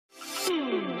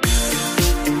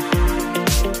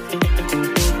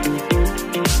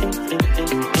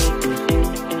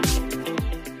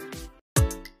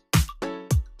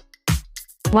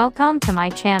Welcome to my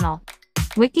channel,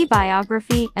 Wiki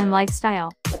Biography and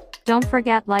Lifestyle. Don't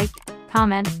forget like,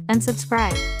 comment, and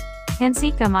subscribe.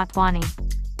 Hansika Motwani,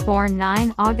 born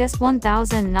 9 August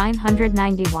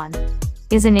 1991,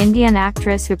 is an Indian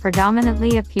actress who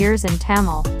predominantly appears in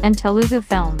Tamil and Telugu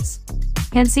films.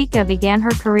 Hansika began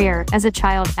her career as a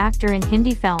child actor in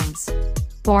Hindi films.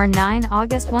 Born 9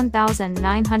 August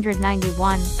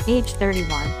 1991, age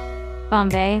 31.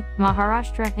 Bombay,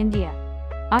 Maharashtra, India.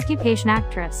 Occupation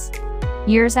actress.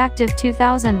 Years active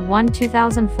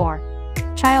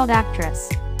 2001-2004. Child actress.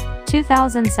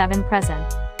 2007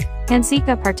 present.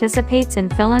 Hansika participates in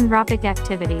philanthropic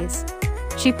activities.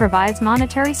 She provides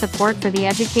monetary support for the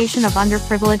education of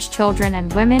underprivileged children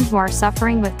and women who are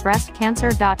suffering with breast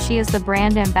cancer. She is the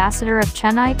brand ambassador of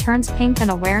Chennai Turns Pink, an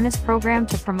awareness program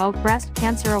to promote breast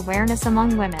cancer awareness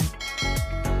among women.